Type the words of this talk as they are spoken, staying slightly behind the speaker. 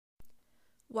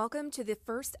Welcome to the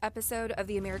first episode of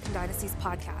the American Dynasties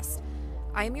podcast.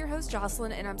 I am your host,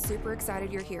 Jocelyn, and I'm super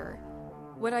excited you're here.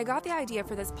 When I got the idea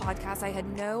for this podcast, I had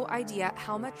no idea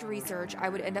how much research I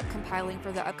would end up compiling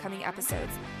for the upcoming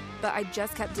episodes, but I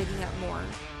just kept digging up more.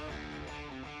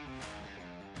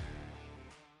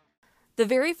 The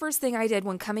very first thing I did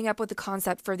when coming up with the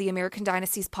concept for the American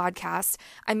Dynasties podcast,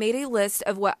 I made a list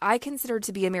of what I considered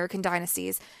to be American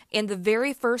dynasties, and the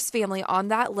very first family on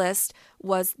that list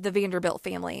was the Vanderbilt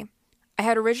family. I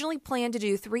had originally planned to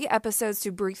do 3 episodes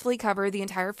to briefly cover the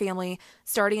entire family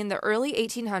starting in the early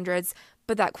 1800s,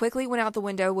 but that quickly went out the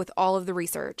window with all of the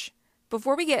research.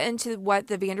 Before we get into what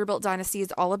the Vanderbilt dynasty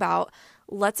is all about,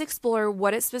 let's explore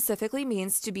what it specifically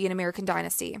means to be an American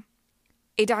dynasty.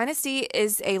 A dynasty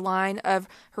is a line of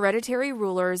hereditary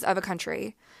rulers of a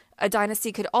country. A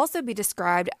dynasty could also be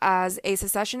described as a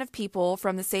succession of people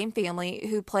from the same family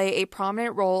who play a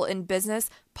prominent role in business,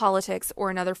 politics, or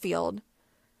another field.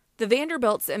 The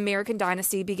Vanderbilt's American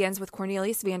dynasty begins with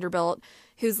Cornelius Vanderbilt,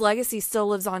 whose legacy still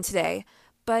lives on today,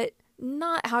 but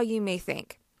not how you may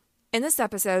think. In this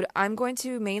episode, I'm going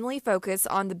to mainly focus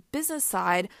on the business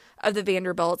side of the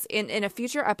Vanderbilts, and in a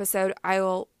future episode, I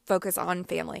will focus on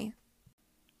family.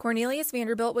 Cornelius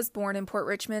Vanderbilt was born in Port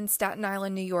Richmond, Staten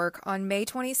Island, New York on May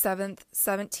 27,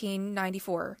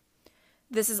 1794.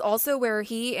 This is also where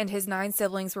he and his 9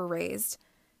 siblings were raised.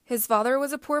 His father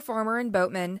was a poor farmer and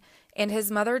boatman, and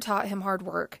his mother taught him hard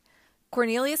work.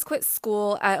 Cornelius quit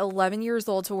school at 11 years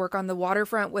old to work on the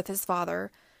waterfront with his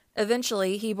father.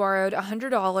 Eventually, he borrowed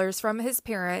 $100 from his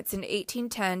parents in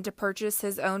 1810 to purchase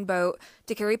his own boat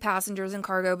to carry passengers and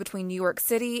cargo between New York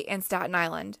City and Staten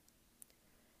Island.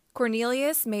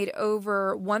 Cornelius made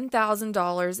over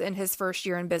 $1,000 in his first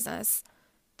year in business.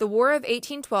 The War of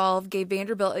 1812 gave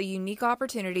Vanderbilt a unique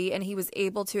opportunity, and he was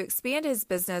able to expand his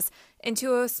business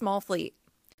into a small fleet.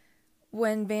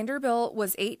 When Vanderbilt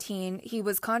was 18, he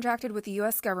was contracted with the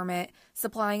U.S. government,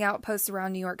 supplying outposts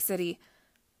around New York City.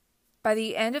 By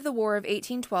the end of the War of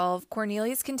 1812,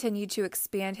 Cornelius continued to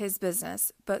expand his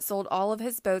business, but sold all of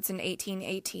his boats in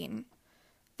 1818.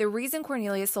 The reason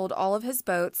Cornelius sold all of his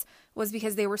boats was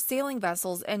because they were sailing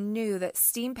vessels and knew that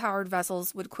steam-powered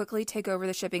vessels would quickly take over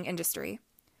the shipping industry.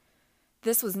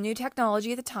 This was new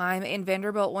technology at the time, and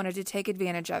Vanderbilt wanted to take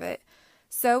advantage of it.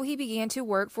 So he began to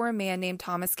work for a man named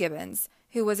Thomas Gibbons,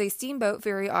 who was a steamboat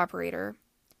ferry operator.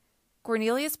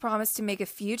 Cornelius promised to make a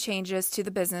few changes to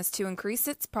the business to increase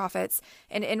its profits,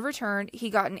 and in return, he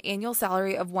got an annual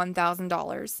salary of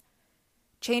 $1,000.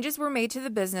 Changes were made to the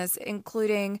business,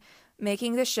 including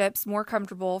making the ships more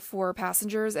comfortable for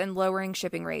passengers and lowering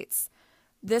shipping rates.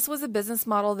 This was a business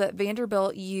model that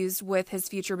Vanderbilt used with his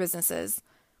future businesses.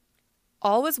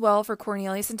 All was well for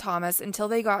Cornelius and Thomas until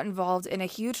they got involved in a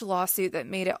huge lawsuit that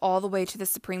made it all the way to the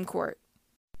Supreme Court.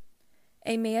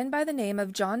 A man by the name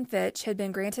of John Fitch had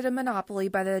been granted a monopoly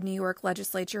by the New York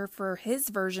legislature for his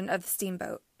version of the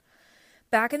steamboat.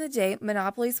 Back in the day,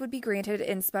 monopolies would be granted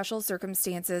in special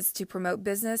circumstances to promote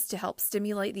business to help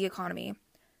stimulate the economy.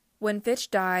 When Fitch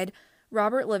died,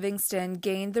 Robert Livingston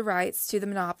gained the rights to the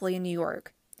monopoly in New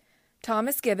York.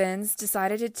 Thomas Gibbons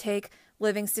decided to take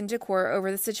Livingston to court over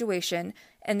the situation,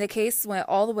 and the case went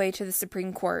all the way to the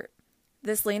Supreme Court.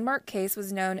 This landmark case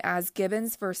was known as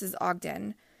Gibbons versus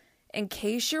Ogden. In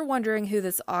case you're wondering who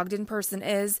this Ogden person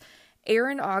is,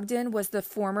 Aaron Ogden was the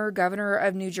former governor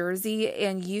of New Jersey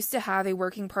and used to have a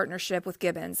working partnership with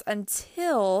Gibbons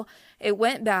until it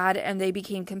went bad and they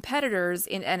became competitors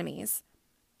and enemies.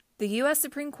 The U.S.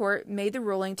 Supreme Court made the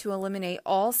ruling to eliminate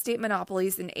all state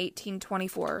monopolies in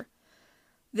 1824.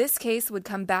 This case would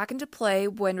come back into play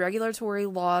when regulatory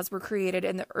laws were created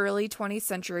in the early 20th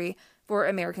century for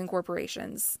American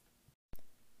corporations.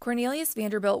 Cornelius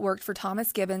Vanderbilt worked for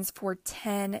Thomas Gibbons for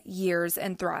 10 years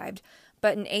and thrived,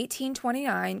 but in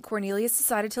 1829, Cornelius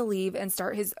decided to leave and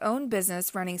start his own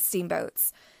business running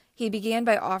steamboats. He began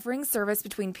by offering service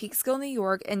between Peekskill, New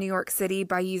York, and New York City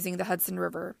by using the Hudson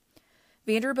River.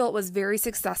 Vanderbilt was very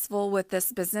successful with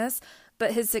this business,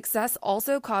 but his success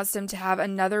also caused him to have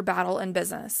another battle in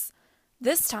business.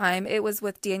 This time, it was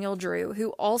with Daniel Drew,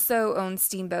 who also owned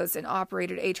steamboats and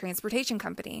operated a transportation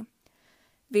company.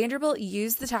 Vanderbilt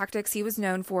used the tactics he was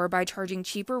known for by charging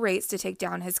cheaper rates to take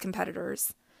down his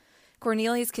competitors.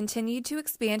 Cornelius continued to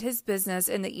expand his business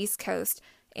in the East Coast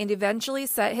and eventually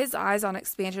set his eyes on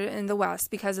expansion in the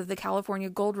West because of the California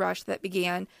gold rush that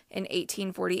began in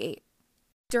 1848.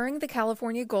 During the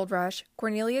California gold rush,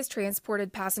 Cornelius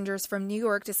transported passengers from New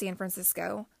York to San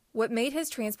Francisco. What made his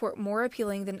transport more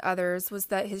appealing than others was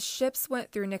that his ships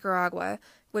went through Nicaragua,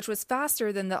 which was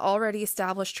faster than the already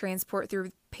established transport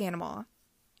through Panama.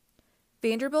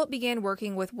 Vanderbilt began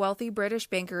working with wealthy British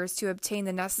bankers to obtain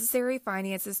the necessary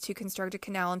finances to construct a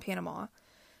canal in Panama.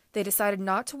 They decided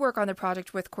not to work on the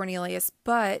project with Cornelius,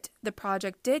 but the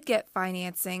project did get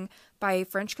financing by a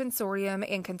French consortium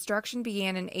and construction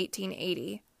began in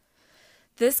 1880.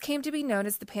 This came to be known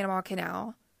as the Panama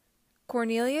Canal.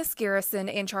 Cornelius Garrison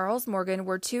and Charles Morgan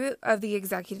were two of the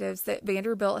executives that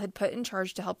Vanderbilt had put in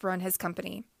charge to help run his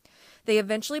company. They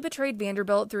eventually betrayed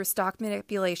Vanderbilt through stock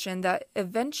manipulation that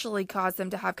eventually caused them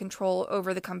to have control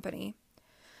over the company.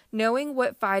 Knowing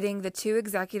what fighting the two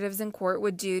executives in court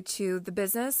would do to the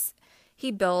business he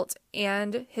built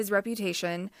and his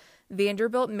reputation,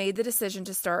 Vanderbilt made the decision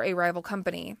to start a rival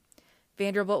company.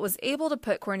 Vanderbilt was able to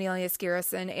put Cornelius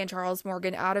Garrison and Charles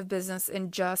Morgan out of business in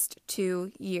just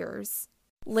 2 years.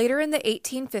 Later in the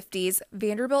 1850s,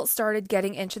 Vanderbilt started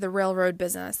getting into the railroad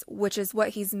business, which is what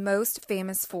he's most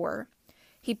famous for.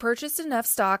 He purchased enough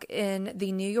stock in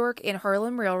the New York and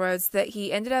Harlem railroads that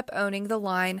he ended up owning the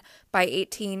line by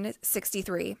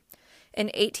 1863. In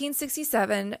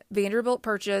 1867, Vanderbilt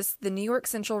purchased the New York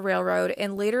Central Railroad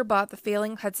and later bought the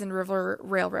failing Hudson River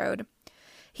Railroad.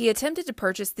 He attempted to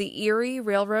purchase the Erie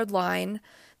Railroad line.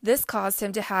 This caused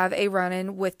him to have a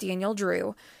run-in with Daniel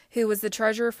Drew, who was the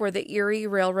treasurer for the Erie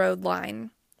Railroad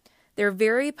line. Their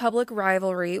very public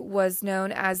rivalry was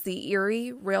known as the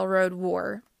Erie Railroad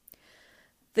War.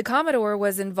 The Commodore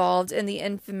was involved in the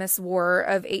infamous War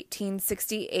of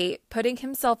 1868, putting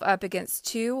himself up against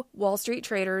two Wall Street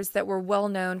traders that were well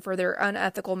known for their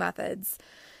unethical methods.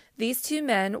 These two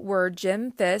men were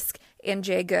Jim Fisk and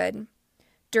Jay Goode.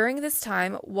 During this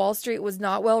time, Wall Street was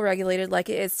not well regulated like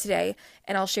it is today,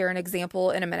 and I'll share an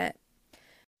example in a minute.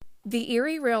 The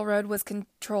Erie Railroad was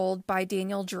controlled by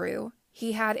Daniel Drew.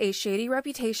 He had a shady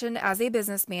reputation as a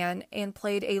businessman and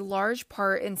played a large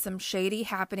part in some shady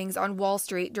happenings on Wall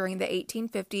Street during the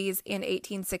 1850s and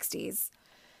 1860s.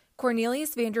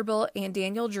 Cornelius Vanderbilt and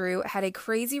Daniel Drew had a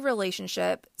crazy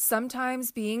relationship,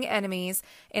 sometimes being enemies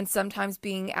and sometimes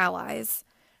being allies.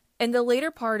 In the later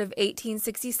part of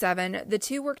 1867, the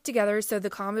two worked together so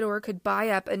the Commodore could buy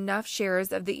up enough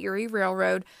shares of the Erie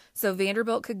Railroad so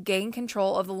Vanderbilt could gain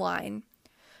control of the line.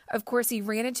 Of course, he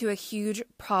ran into a huge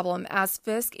problem as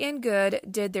Fisk and Goode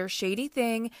did their shady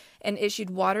thing and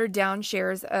issued watered-down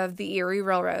shares of the Erie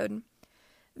Railroad.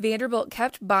 Vanderbilt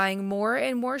kept buying more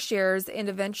and more shares, and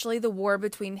eventually the war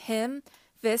between him,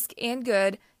 Fisk, and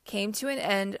Goode came to an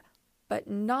end, but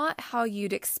not how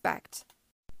you'd expect.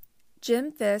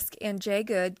 Jim Fisk and Jay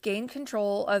Goode gained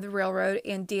control of the railroad,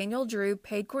 and Daniel Drew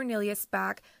paid Cornelius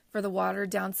back for the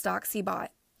watered-down stocks he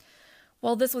bought.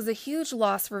 While this was a huge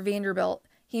loss for Vanderbilt,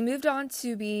 he moved on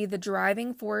to be the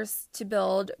driving force to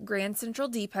build Grand Central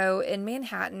Depot in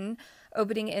Manhattan,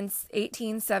 opening in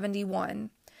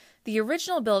 1871. The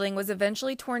original building was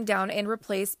eventually torn down and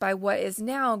replaced by what is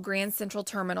now Grand Central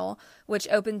Terminal, which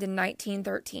opened in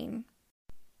 1913.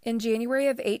 In January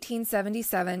of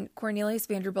 1877, Cornelius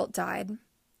Vanderbilt died.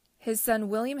 His son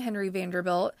William Henry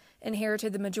Vanderbilt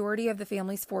inherited the majority of the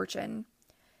family's fortune.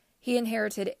 He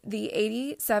inherited the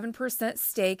 87%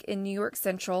 stake in New York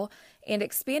Central and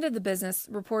expanded the business,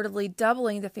 reportedly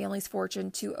doubling the family's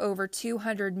fortune to over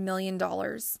 $200 million.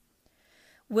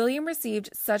 William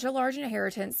received such a large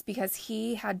inheritance because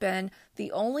he had been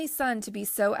the only son to be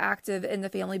so active in the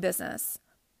family business.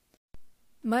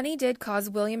 Money did cause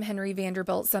William Henry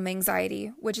Vanderbilt some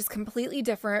anxiety, which is completely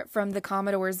different from the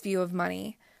Commodore's view of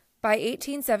money. By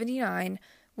 1879,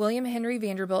 William Henry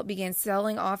Vanderbilt began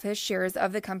selling off his shares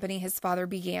of the company his father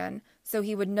began, so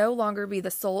he would no longer be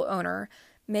the sole owner,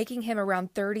 making him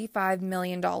around $35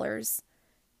 million.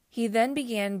 He then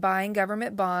began buying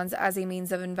government bonds as a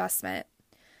means of investment.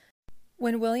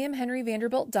 When William Henry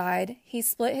Vanderbilt died, he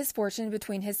split his fortune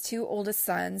between his two oldest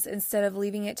sons instead of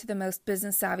leaving it to the most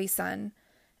business-savvy son,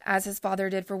 as his father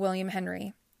did for William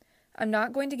Henry. I'm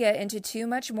not going to get into too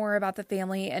much more about the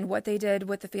family and what they did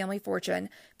with the family fortune,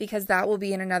 because that will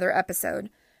be in another episode.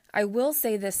 I will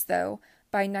say this, though.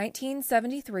 By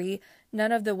 1973,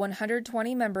 none of the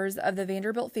 120 members of the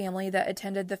Vanderbilt family that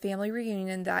attended the family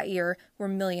reunion that year were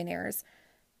millionaires.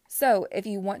 So, if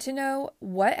you want to know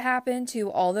what happened to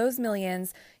all those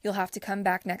millions, you'll have to come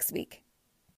back next week.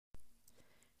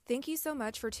 Thank you so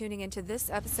much for tuning into this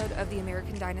episode of the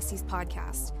American Dynasties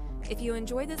podcast. If you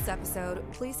enjoyed this episode,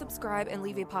 please subscribe and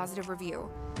leave a positive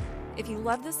review. If you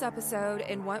love this episode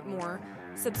and want more,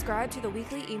 subscribe to the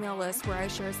weekly email list where I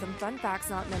share some fun facts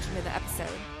not mentioned in the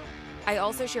episode. I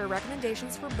also share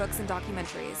recommendations for books and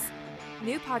documentaries.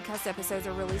 New podcast episodes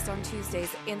are released on Tuesdays,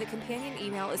 and the companion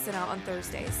email is sent out on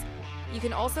Thursdays. You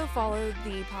can also follow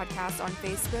the podcast on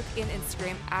Facebook and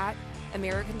Instagram at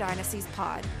American Dynasties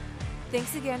Pod.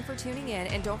 Thanks again for tuning in,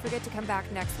 and don't forget to come back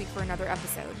next week for another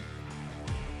episode.